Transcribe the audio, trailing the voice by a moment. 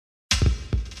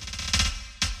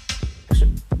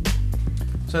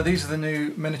So these are the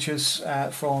new miniatures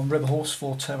from Riverhorse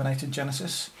for Terminator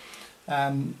Genisys.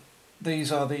 These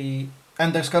are the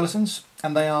Endo skeletons,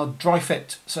 and they are dry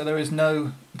fit, so there is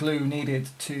no glue needed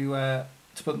to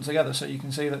put them together. So you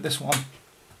can see that this one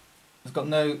has got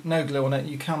no glue on it.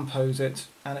 You can pose it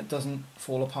and it doesn't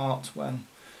fall apart when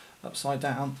upside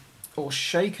down or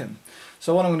shaken.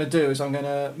 So what I'm going to do is I'm going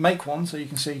to make one so you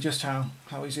can see just how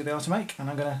easy they are to make, and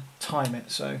I'm going to time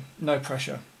it, so no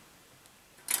pressure.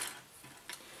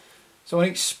 So on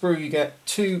each sprue you get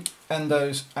 2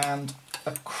 endos and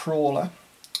a crawler.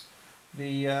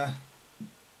 The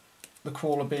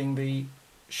crawler being the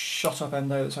shot up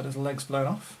endo that's had his legs blown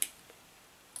off.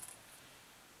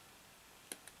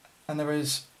 And there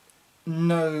is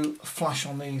no flash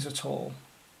on these at all,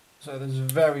 so there's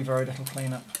very little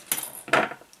cleanup,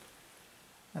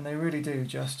 and they really do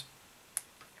just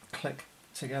click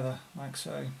together like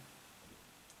so.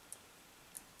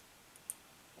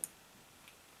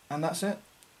 And that's it.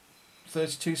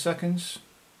 32 seconds,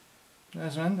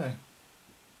 there's an endo.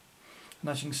 And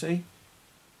as you can see,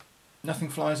 nothing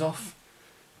flies off,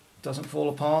 doesn't fall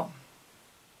apart.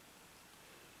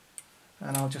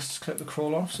 And I'll just clip the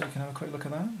crawler off so you can have a quick look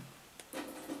at that.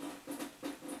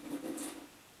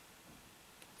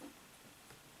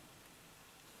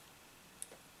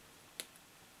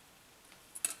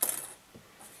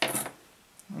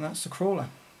 And that's the crawler.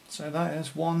 So that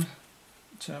is one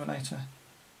Terminator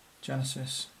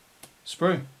Genisys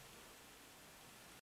sprue.